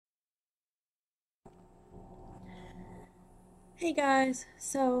Hey guys,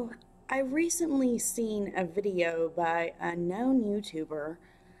 so I recently seen a video by a known YouTuber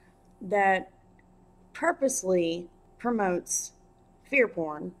that purposely promotes fear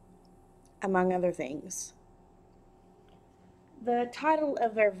porn, among other things. The title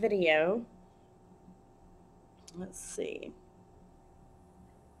of their video, let's see.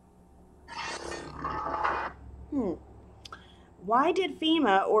 Hmm. Why did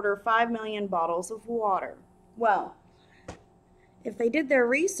FEMA order 5 million bottles of water? Well, if they did their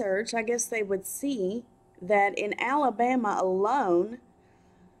research, I guess they would see that in Alabama alone,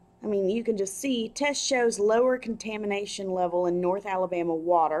 you can just see test shows lower contamination level in North Alabama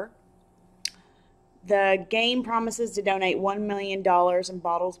water. The game promises to donate $1 million in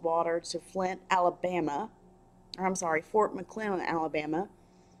bottles of water to Flint, Alabama. Or I'm sorry, Fort McClellan, Alabama.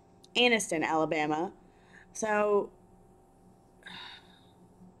 Anniston, Alabama. So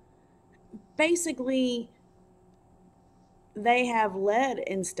basically, they have lead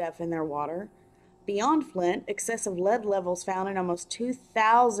and stuff in their water. Beyond Flint, excessive lead levels found in almost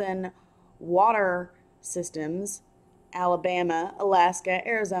 2,000 water systems: Alabama, Alaska,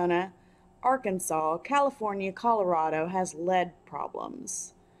 Arizona, Arkansas, California, Colorado has lead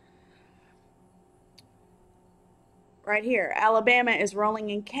problems. Right here, Alabama is rolling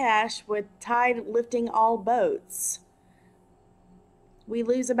in cash with tide lifting all boats. We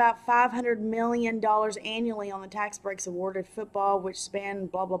lose about $500 million annually on the tax breaks awarded football, which span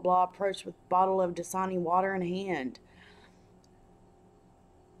blah, blah, blah, approach with bottle of Dasani water in hand.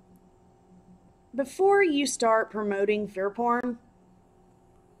 Before you start promoting fear porn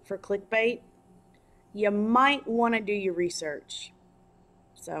for clickbait, you might want to do your research.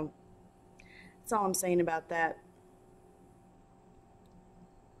 So, that's all I'm saying about that.